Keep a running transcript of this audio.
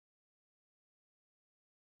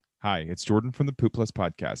Hi, it's Jordan from the Poop Plus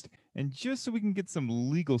podcast. And just so we can get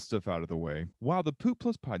some legal stuff out of the way, while the Poop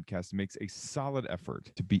Plus podcast makes a solid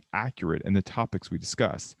effort to be accurate in the topics we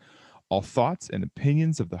discuss, all thoughts and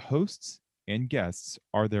opinions of the hosts and guests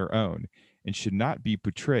are their own and should not be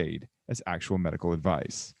portrayed as actual medical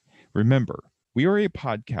advice. Remember, we are a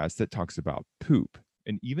podcast that talks about poop,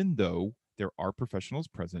 and even though there are professionals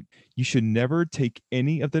present, you should never take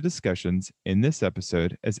any of the discussions in this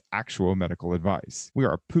episode as actual medical advice. We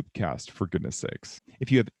are a poopcast, for goodness sakes.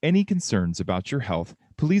 If you have any concerns about your health,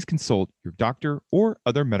 please consult your doctor or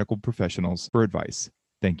other medical professionals for advice.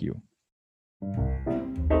 Thank you.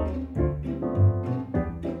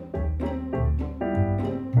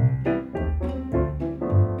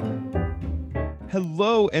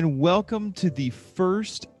 Hello and welcome to the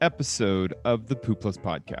first episode of the Poop Plus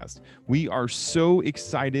podcast. We are so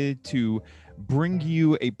excited to bring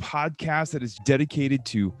you a podcast that is dedicated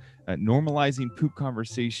to normalizing poop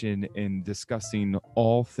conversation and discussing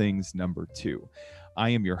all things number two. I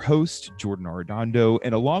am your host, Jordan Arredondo,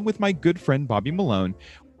 and along with my good friend, Bobby Malone,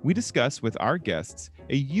 we discuss with our guests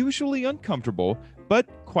a usually uncomfortable but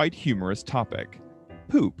quite humorous topic: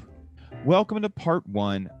 poop. Welcome to part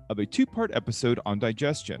one of a two-part episode on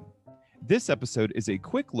digestion. This episode is a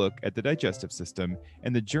quick look at the digestive system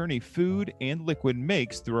and the journey food and liquid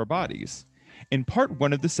makes through our bodies. In part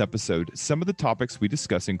one of this episode, some of the topics we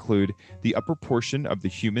discuss include the upper portion of the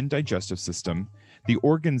human digestive system, the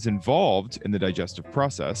organs involved in the digestive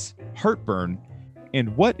process, heartburn,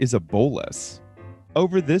 and what is a bolus.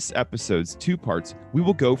 Over this episode's two parts, we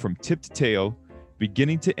will go from tip to tail,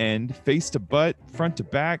 beginning to end, face to butt, front to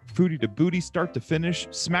back, foodie to booty, start to finish,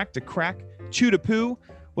 smack to crack, chew to poo.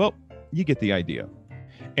 Well, you get the idea.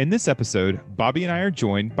 In this episode, Bobby and I are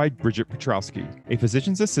joined by Bridget Petrowski, a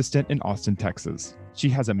physician's assistant in Austin, Texas. She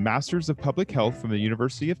has a master's of public health from the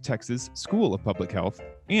University of Texas School of Public Health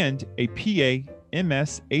and a PA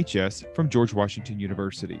MS-HS from George Washington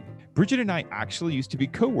University. Bridget and I actually used to be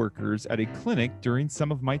co-workers at a clinic during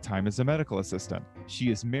some of my time as a medical assistant.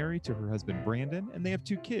 She is married to her husband, Brandon, and they have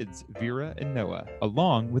two kids, Vera and Noah,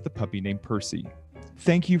 along with a puppy named Percy.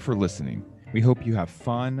 Thank you for listening. We hope you have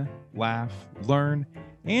fun, laugh, learn,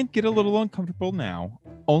 and get a little uncomfortable now,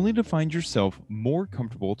 only to find yourself more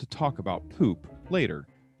comfortable to talk about poop later.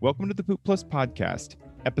 Welcome to the Poop Plus podcast,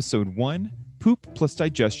 episode 1, Poop Plus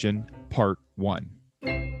Digestion, part 1.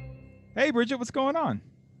 Hey, Bridget, what's going on?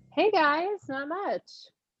 Hey guys, not much.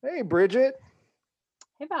 Hey, Bridget.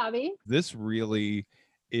 Hey, Bobby. This really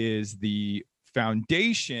is the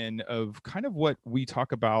foundation of kind of what we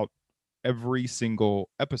talk about every single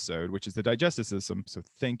episode, which is the digestive system. So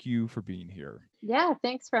thank you for being here. Yeah,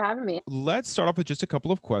 thanks for having me. Let's start off with just a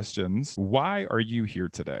couple of questions. Why are you here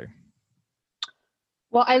today?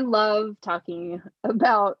 Well, I love talking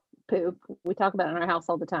about poop. We talk about it in our house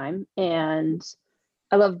all the time. And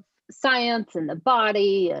I love science and the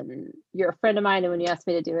body. And you're a friend of mine. And when you asked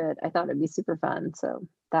me to do it, I thought it'd be super fun. So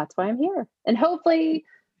that's why I'm here. And hopefully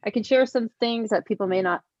I can share some things that people may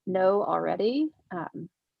not know already,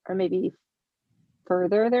 or maybe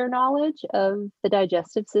further their knowledge of the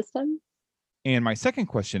digestive system. And my second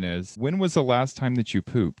question is, when was the last time that you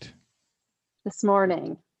pooped? This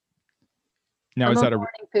morning. Now, I'm is that a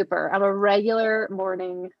morning pooper? I'm a regular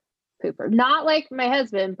morning pooper. Not like my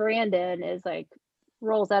husband, Brandon, is like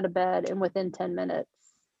rolls out of bed and within 10 minutes,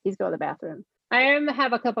 he's going to the bathroom. I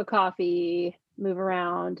have a cup of coffee, move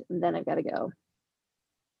around, and then I've got to go.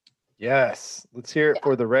 Yes. Let's hear it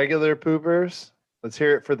for the regular poopers. Let's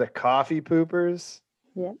hear it for the coffee poopers.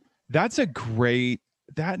 Yeah. That's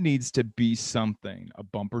that needs to be something, a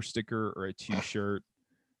bumper sticker or a t-shirt,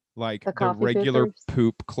 like the regular poopers.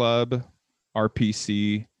 poop club,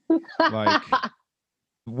 RPC. Like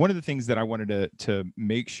one of the things that I wanted to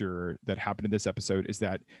make sure that happened in this episode is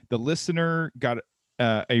that the listener got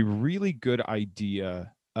a really good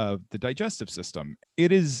idea of the digestive system.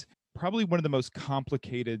 It is probably one of the most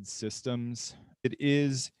complicated systems. It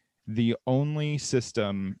is the only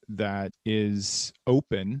system that is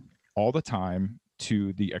open all the time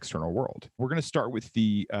to the external world. We're going to start with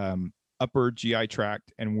the upper GI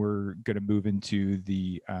tract, and we're going to move into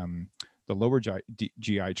the lower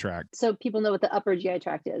GI tract. So people know what the upper GI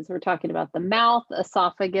tract is. We're talking about the mouth,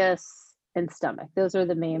 esophagus, and stomach. Those are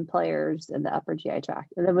the main players in the upper GI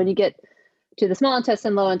tract. And then when you get to the small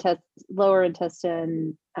intestine, lower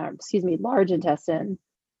intestine, large intestine,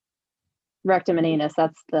 rectum and anus,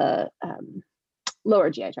 that's the lower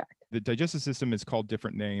GI tract. The digestive system is called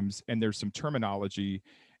different names, and there's some terminology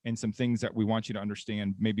and some things that we want you to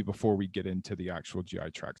understand maybe before we get into the actual GI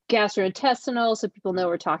tract. Gastrointestinal, so people know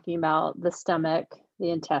we're talking about the stomach, the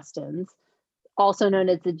intestines, also known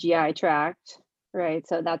as the GI tract. right?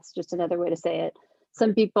 So that's just another way to say it.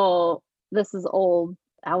 Some people, this is old,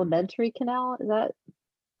 alimentary canal. Is that?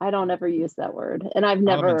 I don't ever use that word, and I've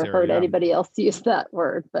never Alimentary, heard yeah. anybody else use that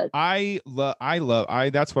word. But I love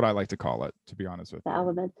that's what I like to call it, to be honest with the you.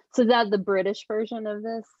 element. So that the British version of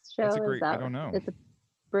this show That's a is great, that I don't know. it's a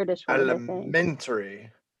British word, I think. Elementary.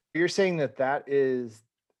 You're saying that is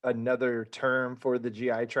another term for the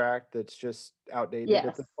GI tract that's just outdated at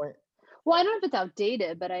Yes. this point? Well, I don't know if it's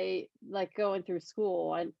outdated, but I like going through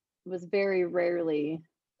school. I was very rarely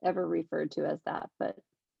ever referred to as that, but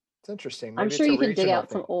It's interesting. I'm Maybe sure it's a you can dig regional out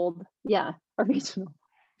thing. some old, a regional.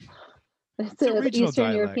 It's a regional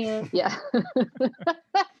Eastern dialect. European, yeah.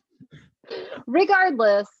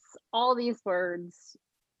 Regardless, all these words,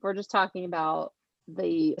 we're just talking about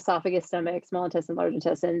the esophagus, stomach, small intestine, large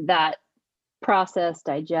intestine that process,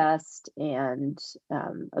 digest, and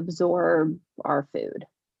absorb our food.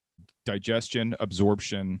 Digestion,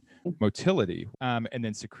 absorption, motility, and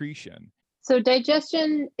then secretion. So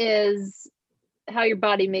digestion is how your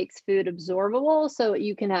body makes food absorbable. So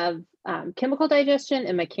you can have chemical digestion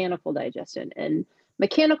and mechanical digestion. And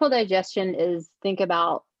mechanical digestion is, think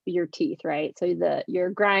about your teeth, right? So you're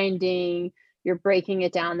grinding, you're breaking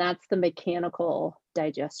it down. That's the mechanical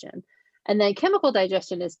digestion. And then chemical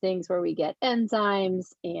digestion is things where we get enzymes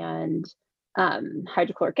and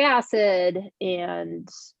hydrochloric acid and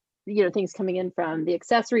things coming in from the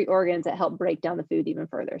accessory organs that help break down the food even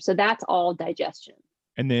further. So that's all digestion.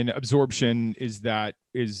 And then absorption is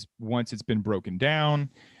once it's been broken down,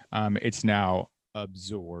 it's now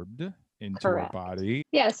absorbed into Correct. our body.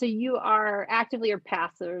 Yeah, so you are actively or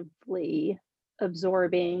passively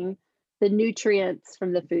absorbing the nutrients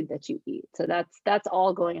from the food that you eat. So that's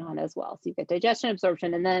all going on as well. So you've got digestion,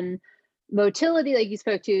 absorption, and then motility, like you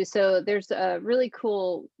spoke to. So there's a really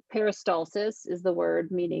cool peristalsis is the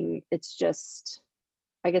word, meaning it's just,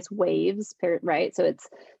 I guess, waves, right? So it's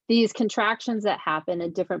these contractions that happen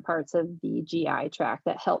in different parts of the GI tract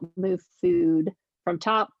that help move food from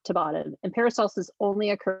top to bottom. And peristalsis only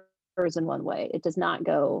occurs in one way. It does not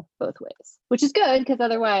go both ways, which is good because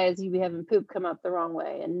otherwise you'd be having poop come up the wrong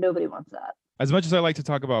way, and nobody wants that. As much as I like to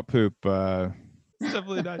talk about poop, it's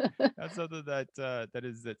definitely that's something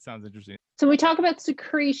that sounds interesting. So when we talk about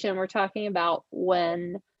secretion, we're talking about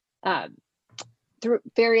when through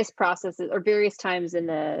various processes or various times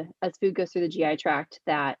as food goes through the GI tract,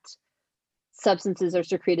 that substances are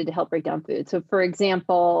secreted to help break down food. So for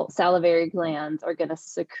example, salivary glands are going to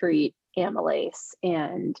secrete amylase,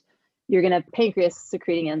 and you're going to have pancreas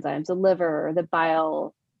secreting enzymes, the liver, the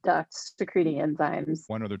bile ducts secreting enzymes.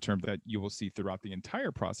 One other term that you will see throughout the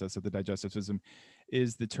entire process of the digestive system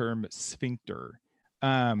is the term sphincter.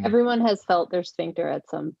 Everyone has felt their sphincter at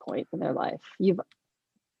some point in their life.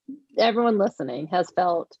 Everyone listening has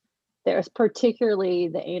felt there's particularly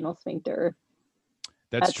the anal sphincter.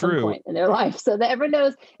 That's true. Some point in their life. So that everyone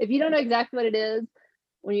knows, if you don't know exactly what it is,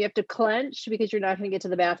 when you have to clench because you're not going to get to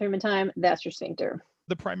the bathroom in time, that's your sphincter.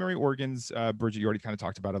 The primary organs, Bridget, you already kind of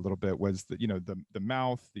talked about a little bit, was the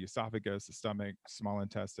mouth, the esophagus, the stomach, small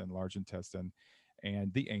intestine, large intestine,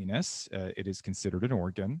 and the anus. It is considered an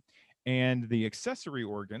organ. And the accessory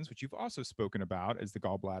organs, which you've also spoken about, is the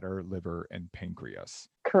gallbladder, liver, and pancreas.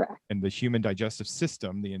 Correct. And the human digestive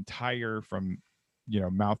system, the entire from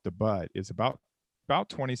mouth to butt, is about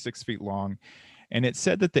 26 feet long. And it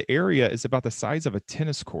said that the area is about the size of a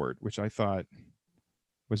tennis court, which I thought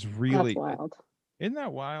was really wild. Isn't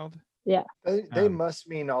that wild? Yeah. They must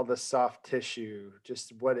mean all the soft tissue,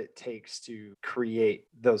 just what it takes to create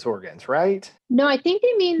those organs, right? No, I think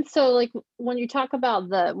they mean, so like when you talk about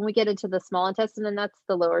when we get into the small intestine, and that's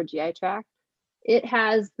the lower GI tract, it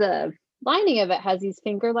has the lining of it has these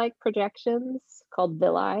finger-like projections called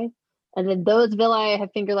villi. And then those villi have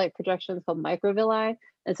finger-like projections called microvilli.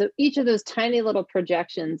 And so each of those tiny little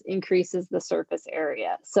projections increases the surface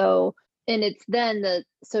area. So, and it's then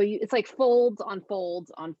it's like folds on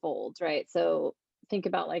folds on folds, right? So think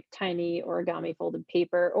about like tiny origami folded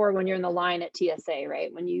paper, or when you're in the line at TSA,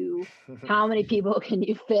 right? How many people can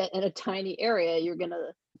you fit in a tiny area? You're going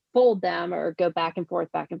to fold them or go back and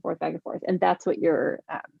forth, back and forth, back and forth. And that's what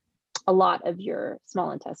a lot of your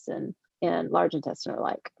small intestine and large intestine are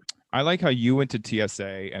like. I like how you went to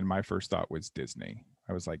TSA and my first thought was Disney.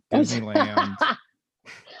 I was like, Disneyland.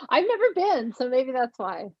 I've never been, so maybe that's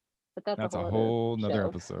why. But that's a whole nother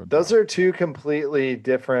episode. Those are two completely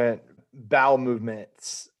different bowel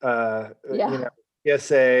movements. TSA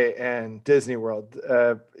and Disney World.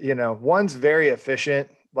 One's very efficient.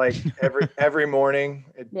 Like every morning,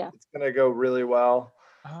 it's gonna go really well.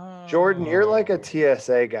 Oh. Jordan, you're like a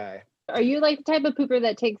TSA guy. Are you like the type of pooper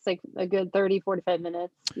that takes like a good 30, 45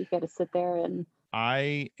 minutes? You've got to sit there and...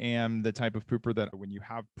 I am the type of pooper that when you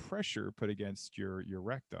have pressure put against your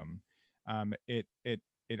rectum, it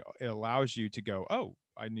allows you to go, oh,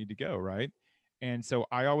 I need to go, right? And so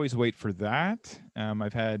I always wait for that.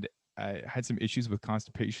 I had some issues with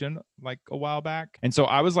constipation like a while back. And so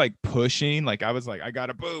I was like pushing, like I was like, I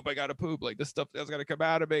gotta poop, like this stuff has gotta come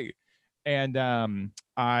out of me. And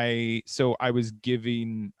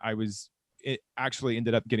it actually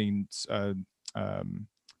ended up getting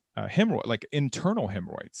hemorrhoid, like internal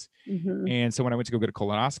hemorrhoids. Mm-hmm. And so when I went to go get a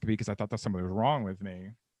colonoscopy, because I thought that something was wrong with me,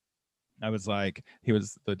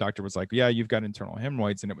 the doctor was like, yeah, you've got internal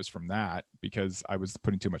hemorrhoids. And it was from that because I was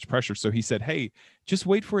putting too much pressure. So he said, hey, just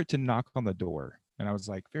wait for it to knock on the door. And I was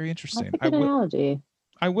like, very interesting. That's a good analogy.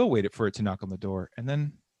 I will wait for it to knock on the door and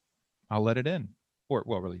then I'll let it in, or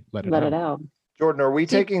well, really let it out. Jordan, are we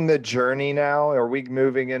taking the journey now? Are we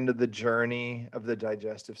moving into the journey of the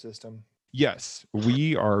digestive system? Yes,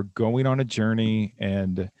 we are going on a journey,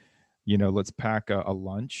 and let's pack a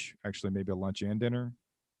lunch, actually maybe a lunch and dinner,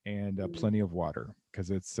 and plenty of water, because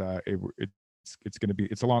it's a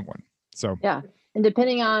long one. So yeah, and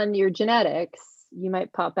depending on your genetics, you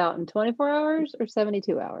might pop out in 24 hours or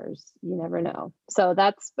 72 hours. You never know. So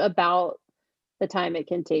that's about the time it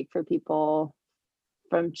can take for people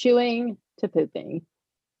from chewing to pooping.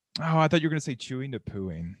 Oh, I thought you were going to say chewing to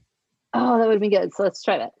pooing. Oh, that would be good. So let's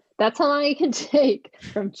try that. That's how long it can take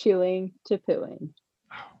from chewing to pooing.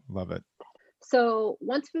 Oh, love it. So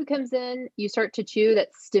once food comes in, you start to chew. That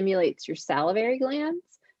stimulates your salivary glands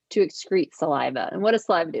to excrete saliva. And what does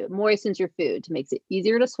saliva do? It moistens your food to make it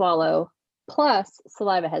easier to swallow. Plus,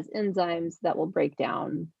 saliva has enzymes that will break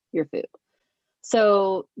down your food.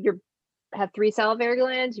 So you have 3 salivary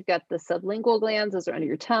glands. You've got the sublingual glands. Those are under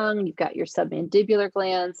your tongue. You've got your submandibular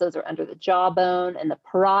glands. Those are under the jawbone, and the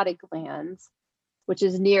parotid glands, which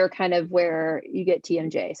is near kind of where you get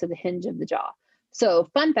TMJ, so the hinge of the jaw. So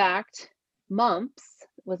fun fact, mumps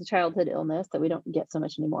was a childhood illness that we don't get so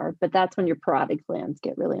much anymore, but that's when your parotid glands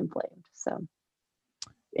get really inflamed. So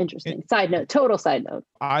interesting. Total side note.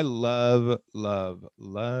 I love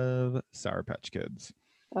Sour Patch Kids.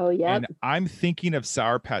 Oh, yeah. And I'm thinking of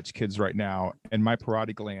Sour Patch Kids right now, and my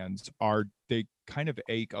parotid glands they kind of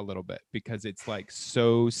ache a little bit because it's like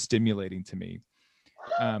so stimulating to me.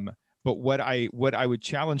 But what I would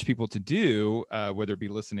challenge people to do, whether it be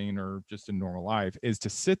listening or just in normal life, is to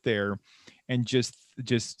sit there and just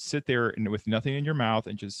sit there and with nothing in your mouth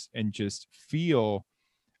and just feel.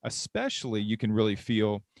 Especially, you can really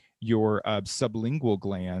feel your sublingual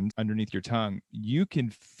gland underneath your tongue. You can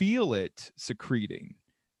feel it secreting,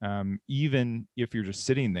 even if you're just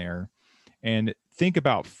sitting there. And think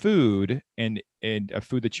about food and a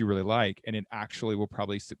food that you really like, and it actually will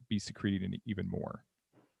probably be secreting even more.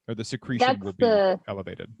 Or the secretion will be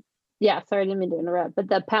elevated. Yeah, sorry, I didn't mean to interrupt. But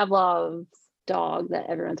the Pavlov's dog that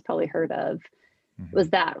everyone's probably heard of was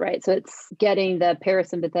that, right? So it's getting the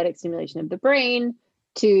parasympathetic stimulation of the brain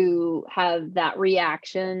to have that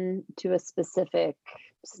reaction to a specific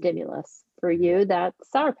stimulus. For you, that's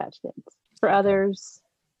Sour Patch Kids. For others,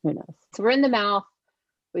 who knows? So we're in the mouth.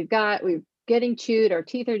 We're getting chewed. Our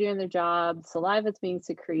teeth are doing their job. Saliva's being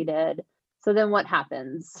secreted. So then what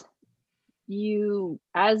happens?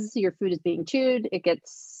 As your food is being chewed, it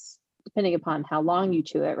gets, depending upon how long you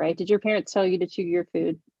chew it, right? Did your parents tell you to chew your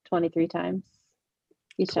food 23 times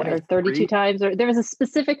each time, or 32 times? Or there was a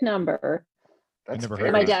specific number. That's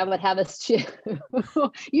my dad would have us chew.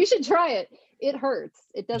 You should try it. It hurts.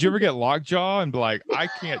 It doesn't. Did you ever get lockjaw and be like, I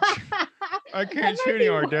can't chew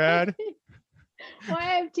anymore, Dad? Well,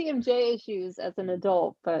 I have TMJ issues as an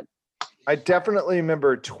adult, but I definitely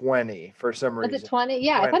remember 20 for some reason. Was it 20?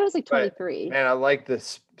 Yeah, 20, I thought it was like 23. Man, I like the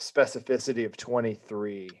specificity of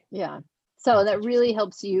 23. Yeah. So that really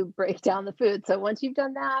helps you break down the food. So once you've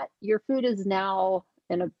done that, your food is now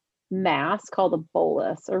in a mass called a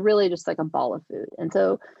bolus, or really just like a ball of food. And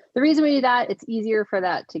so the reason we do that, it's easier for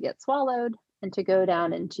that to get swallowed and to go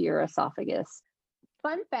down into your esophagus.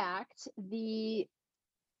 Fun fact, the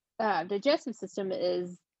digestive system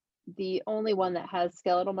is the only one that has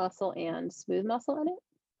skeletal muscle and smooth muscle in it.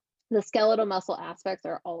 The skeletal muscle aspects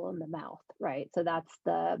are all in the mouth, right? So that's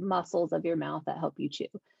the muscles of your mouth that help you chew.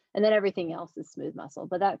 And then everything else is smooth muscle,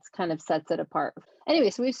 but that's kind of sets it apart.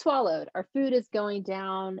 Anyway, so we've swallowed. Our food is going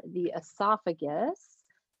down the esophagus.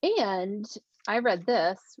 And I read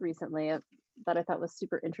this recently that I thought was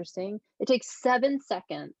super interesting. It takes 7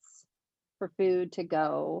 seconds for food to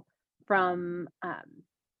go from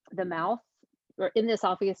the mouth or in the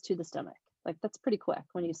esophagus to the stomach. Like, that's pretty quick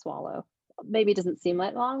when you swallow. Maybe it doesn't seem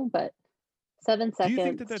like long, but 7 seconds. Do you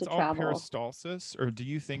think that that's all peristalsis, or do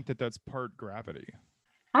you think that that's part gravity?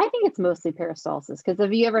 I think it's mostly peristalsis, because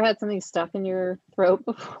have you ever had something stuck in your throat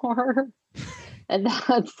before? And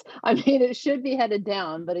I mean, it should be headed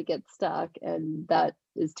down, but it gets stuck, and that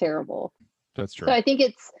is terrible. That's true. So I think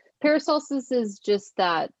it's peristalsis is just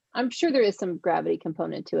that. I'm sure there is some gravity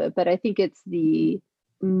component to it, but I think it's the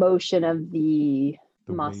motion of the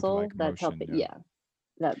muscle that's helping. Yeah.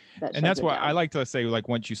 And that's why I like to say, like,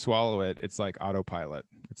 once you swallow it, it's like autopilot.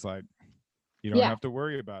 It's like you don't have to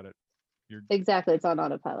worry about it. Exactly. It's on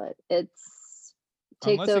autopilot. It's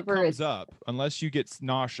takes unless over. It comes up, unless you get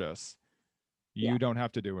nauseous, you don't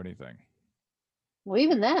have to do anything. Well,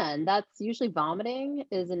 even then, that's usually vomiting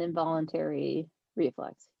is an involuntary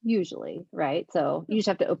reflex, usually, right? So you just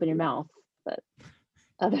have to open your mouth. But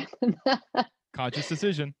other than that, conscious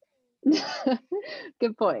decision.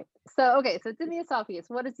 Good point. So, okay, so it's in the esophagus.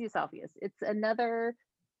 What is the esophagus? It's another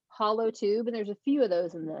hollow tube, and there's a few of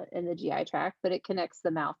those in the GI tract, but it connects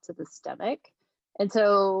the mouth to the stomach. And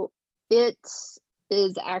so it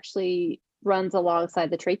is actually runs alongside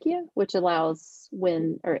the trachea, which allows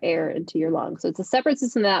wind or air into your lungs. So it's a separate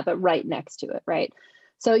system than that, but right next to it, right?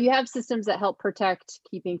 So you have systems that help protect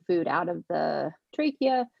keeping food out of the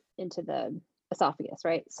trachea into the esophagus,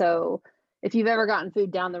 right? So if you've ever gotten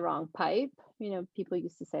food down the wrong pipe, people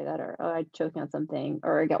used to say that, or, oh, I choked on something,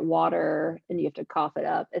 or I got water and you have to cough it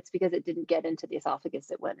up. It's because it didn't get into the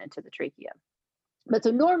esophagus, it went into the trachea. But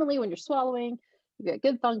so normally when you're swallowing, you've got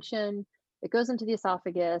good function, it goes into the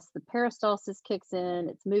esophagus, the peristalsis kicks in,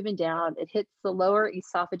 it's moving down, it hits the lower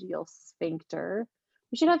esophageal sphincter.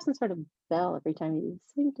 We should have some sort of bell every time you use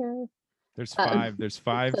sphincter. There's five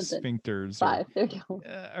sphincters. Five. There you go.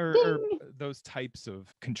 Or those types of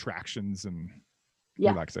contractions and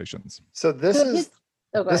relaxations. So this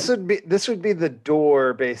would be the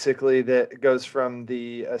door basically that goes from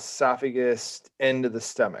the esophagus into the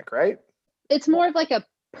stomach, right? It's more of like a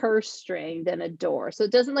purse string than a door. So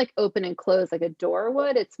it doesn't like open and close like a door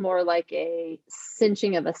would. It's more like a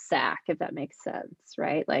cinching of a sack, if that makes sense,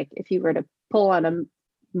 right? Like if you were to pull on a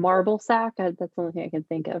marble sack, that's the only thing I can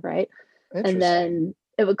think of, right? And then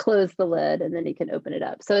it would close the lid and then you can open it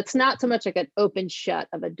up. So it's not so much like an open shut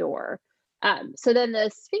of a door. So then the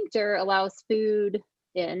sphincter allows food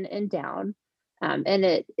in and down. And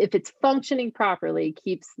if it's functioning properly,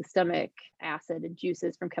 keeps the stomach acid and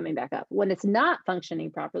juices from coming back up. When it's not functioning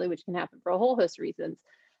properly, which can happen for a whole host of reasons,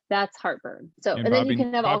 that's heartburn. So and then you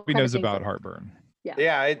can have all Bobby knows about heartburn.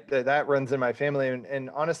 Yeah, that runs in my family. And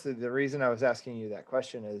honestly, the reason I was asking you that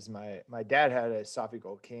question is my dad had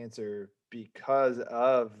esophageal cancer because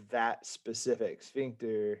of that specific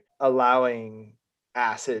sphincter allowing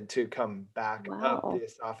acid to come back up the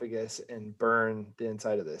esophagus and burn the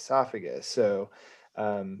inside of the esophagus. So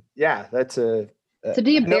that's so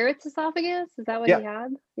do you Barrett's esophagus? Is that what he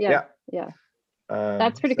had? Yeah.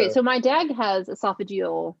 That's pretty great. So my dad has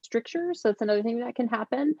esophageal strictures, so it's another thing that can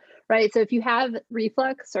happen, right? So if you have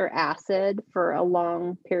reflux or acid for a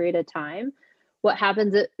long period of time, what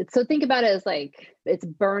happens, so think about it as like it's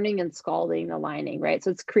burning and scalding the lining, right? So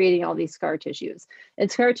it's creating all these scar tissues.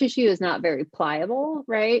 And scar tissue is not very pliable,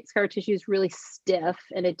 right? Scar tissue is really stiff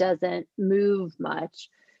and it doesn't move much.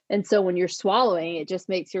 And so when you're swallowing, it just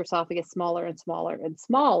makes your esophagus smaller and smaller and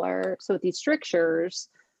smaller. So with these strictures,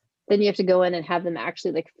 then you have to go in and have them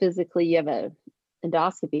actually like physically, you have a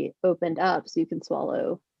endoscopy opened up so you can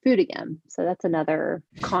swallow food again. So that's another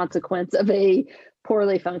consequence of a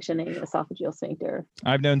poorly functioning esophageal sphincter.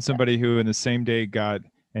 I've known somebody who in the same day got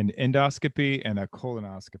an endoscopy and a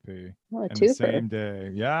colonoscopy in the same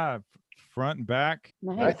day. Yeah, front and back.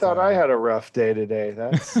 Nice. I thought I had a rough day today.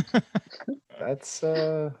 That's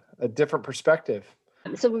a different perspective.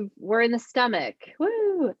 So we're in the stomach.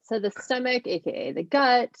 Woo! So the stomach, aka the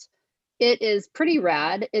gut, it is pretty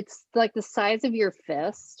rad. It's like the size of your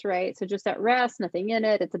fist, right? So just at rest, nothing in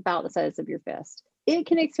it. It's about the size of your fist. It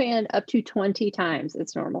can expand up to 20 times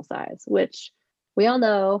its normal size, which we all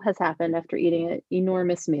know has happened after eating an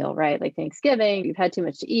enormous meal, right? Like Thanksgiving, you've had too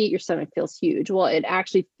much to eat, your stomach feels huge. Well, it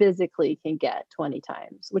actually physically can get 20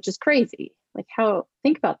 times, which is crazy. Like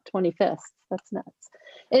think about 20 fists, that's nuts.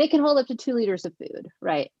 And it can hold up to 2 liters of food,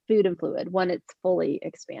 right? Food and fluid when it's fully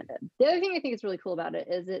expanded. The other thing I think is really cool about it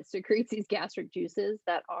is it secretes these gastric juices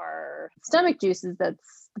that are stomach juices.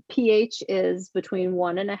 That's the pH is between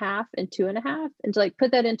 1.5 and 2.5. And to like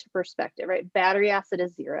put that into perspective, right? Battery acid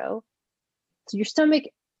is 0. So your stomach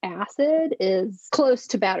acid is close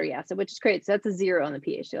to battery acid, which is great. So that's a 0 on the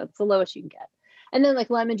pH. So that's the lowest you can get. And then like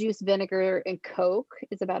lemon juice, vinegar, and Coke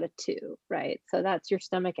is about a 2, right? So that's your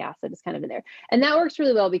stomach acid is kind of in there. And that works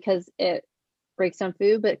really well because it breaks down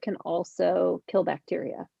food, but it can also kill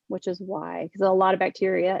bacteria, which is why, because a lot of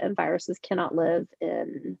bacteria and viruses cannot live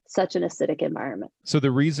in such an acidic environment. So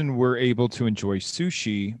the reason we're able to enjoy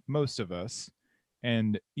sushi, most of us,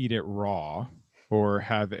 and eat it raw or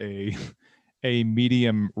have a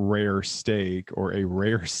medium rare steak or a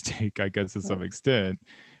rare steak, I guess to some extent,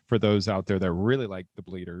 for those out there that really like the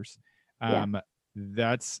bleeders,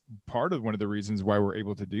 that's part of one of the reasons why we're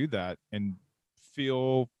able to do that and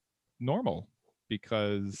feel normal,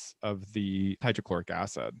 because of the hydrochloric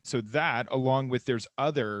acid. So that, along with there's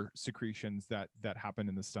other secretions that happen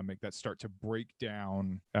in the stomach that start to break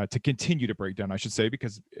down, to continue to break down, I should say,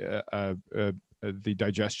 because the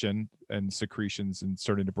digestion and secretions and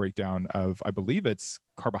starting to break down of, I believe it's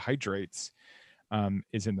carbohydrates,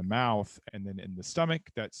 is in the mouth, and then in the stomach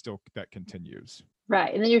that continues.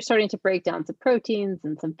 Right. And then you're starting to break down some proteins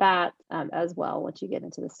and some fat as well once you get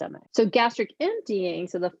into the stomach. So gastric emptying,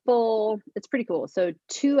 so it's pretty cool. So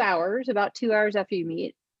about 2 hours after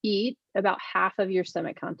you eat, about half of your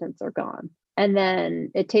stomach contents are gone. And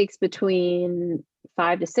then it takes between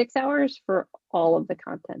 5 to 6 hours for all of the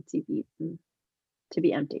contents you've eaten to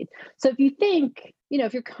be emptied. So if you think,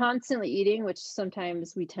 if you're constantly eating, which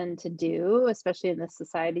sometimes we tend to do, especially in this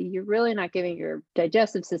society, you're really not giving your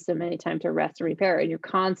digestive system any time to rest and repair, and you're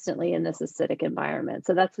constantly in this acidic environment.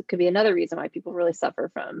 So that could be another reason why people really suffer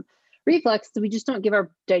from reflux. We just don't give our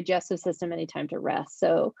digestive system any time to rest.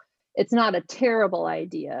 So it's not a terrible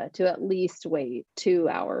idea to at least wait 2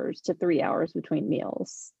 hours to 3 hours between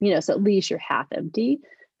meals, so at least you're half empty.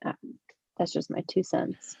 That's just my 2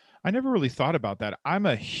 cents. I never really thought about that. I'm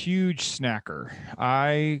a huge snacker.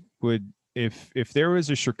 I would, if there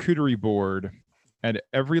was a charcuterie board at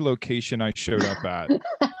every location I showed up at,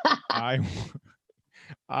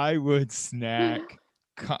 I would snack.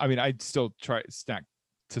 I mean, I'd still try to snack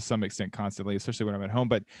to some extent constantly, especially when I'm at home,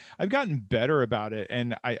 but I've gotten better about it.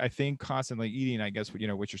 And I think constantly eating, I guess, what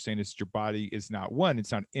you're saying is your body is not, one,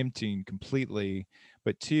 it's not emptying completely,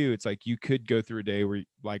 but two, it's like you could go through a day where,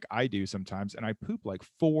 like I do sometimes, and I poop like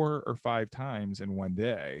 4 or 5 times in one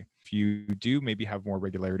day. If you do maybe have more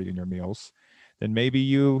regularity in your meals, then maybe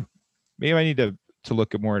I need to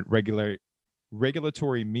look at more at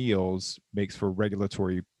regulatory meals makes for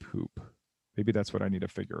regulatory poop. Maybe that's what I need to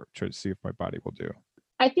try to see if my body will do.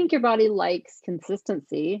 I think your body likes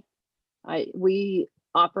consistency. We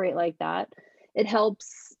operate like that. It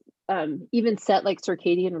helps even set like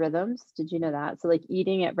circadian rhythms. Did you know that? So like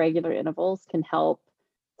eating at regular intervals can help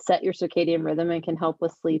set your circadian rhythm and can help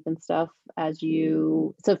with sleep and stuff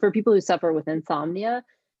so for people who suffer with insomnia,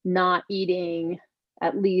 not eating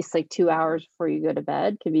at least like 2 hours before you go to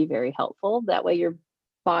bed can be very helpful. That way your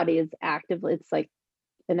body is actively, it's like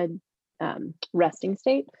in a resting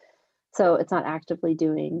state. So it's not actively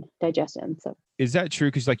doing digestion. So is that true?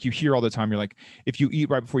 Because like you hear all the time, you're like, if you eat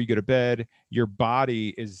right before you go to bed, your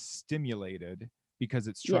body is stimulated because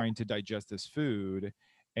it's trying to digest this food.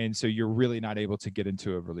 And so you're really not able to get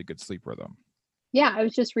into a really good sleep rhythm. Yeah, I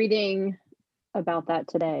was just reading about that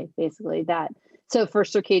today, basically so for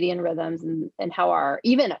circadian rhythms and how our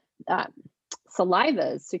even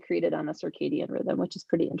saliva is secreted on a circadian rhythm, which is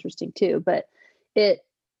pretty interesting too. But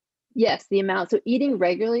yes, the amount. So eating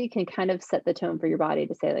regularly can kind of set the tone for your body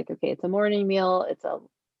to say like, okay, it's a morning meal, it's an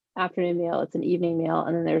afternoon meal, it's an evening meal,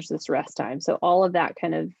 and then there's this rest time. So all of that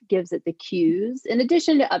kind of gives it the cues, in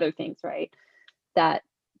addition to other things, right? That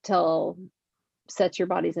sets your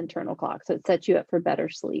body's internal clock. So it sets you up for better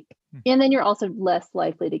sleep. And then you're also less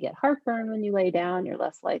likely to get heartburn when you lay down. You're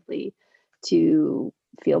less likely to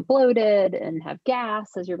feel bloated and have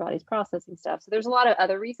gas as your body's processing stuff. So there's a lot of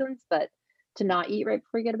other reasons, but to not eat right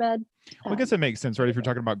before you go to bed. Well, I guess that makes sense, right? If you're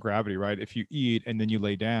talking about gravity, right? If you eat and then you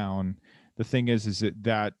lay down, the thing is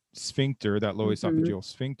that sphincter, that low esophageal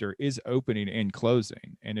sphincter, is opening and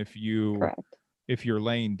closing. And if you're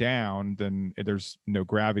laying down, then there's no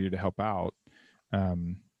gravity to help out.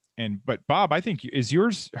 But Bob, I think, is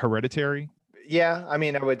yours hereditary? Yeah, I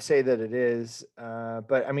mean, I would say that it is,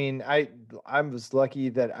 but I mean, I was lucky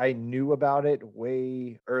that I knew about it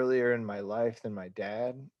way earlier in my life than my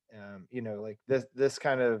dad. Like this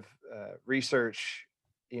kind of research,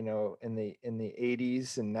 in the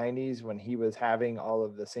 80s and 90s, when he was having all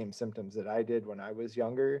of the same symptoms that I did when I was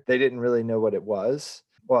younger, they didn't really know what it was.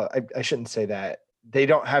 Well, I shouldn't say that. They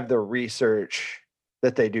don't have the research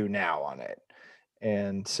that they do now on it.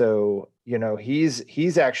 And so,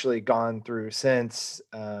 he's actually gone through since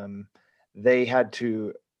they had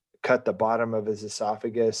to cut the bottom of his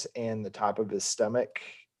esophagus and the top of his stomach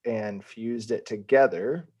and fused it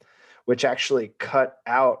together, which actually cut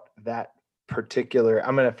out that particular,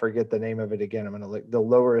 I'm going to forget the name of it again. I'm going to look, the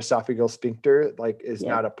lower esophageal sphincter, is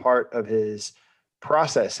not a part of his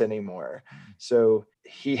process anymore. So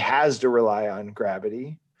he has to rely on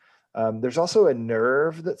gravity. There's also a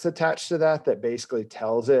nerve that's attached to that basically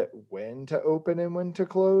tells it when to open and when to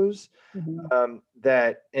close.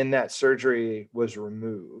 That in that surgery was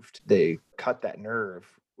removed. They cut that nerve,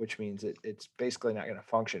 which means it's basically not going to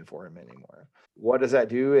function for him anymore. What does that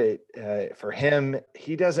do? For him,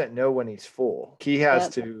 he doesn't know when he's full. He has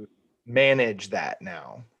to manage that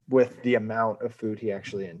now with the amount of food he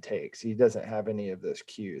actually intakes. He doesn't have any of those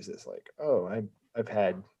cues. It's like, oh, I've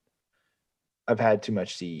had too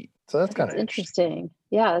much to eat. So that's kind of interesting.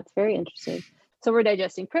 Yeah, that's very interesting. So we're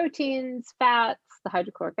digesting proteins, fats, the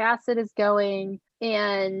hydrochloric acid is going,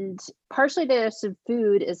 and partially digested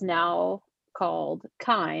food is now called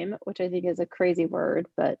chyme, which I think is a crazy word,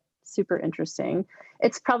 but super interesting.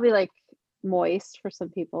 It's probably like moist for some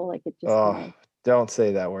people. Like it just don't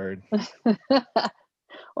say that word.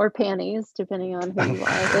 Or panties, depending on who you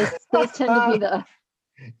are. Those tend to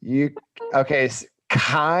be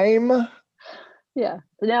chyme. Yeah.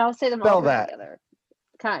 So now I'll say them Spell all that. together.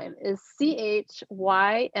 Chyme is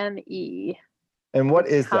CHYME. And what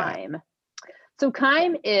is chyme? That? So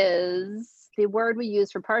chyme is the word we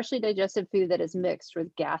use for partially digested food that is mixed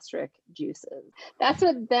with gastric juices. That's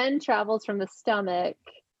what then travels from the stomach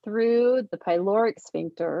through the pyloric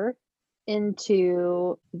sphincter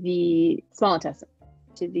into the small intestine,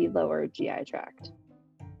 to the lower GI tract.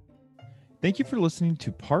 Thank you for listening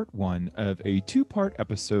to part 1 of a 2-part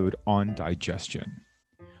episode on digestion.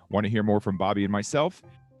 Want to hear more from Bobby and myself?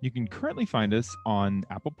 You can currently find us on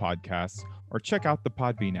Apple Podcasts or check out the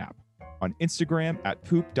Podbean app, on Instagram at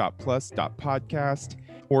poop.plus.podcast,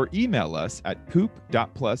 or email us at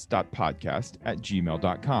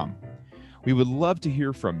poop.plus.podcast@gmail.com. We would love to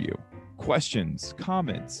hear from you. Questions,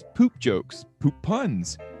 comments, poop jokes, poop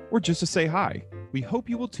puns, or just to say hi. We hope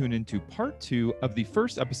you will tune into part 2 of the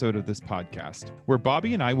first episode of this podcast, where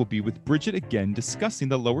Bobby and I will be with Bridget again discussing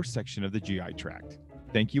the lower section of the GI tract.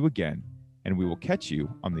 Thank you again, and we will catch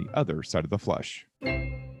you on the other side of the flush.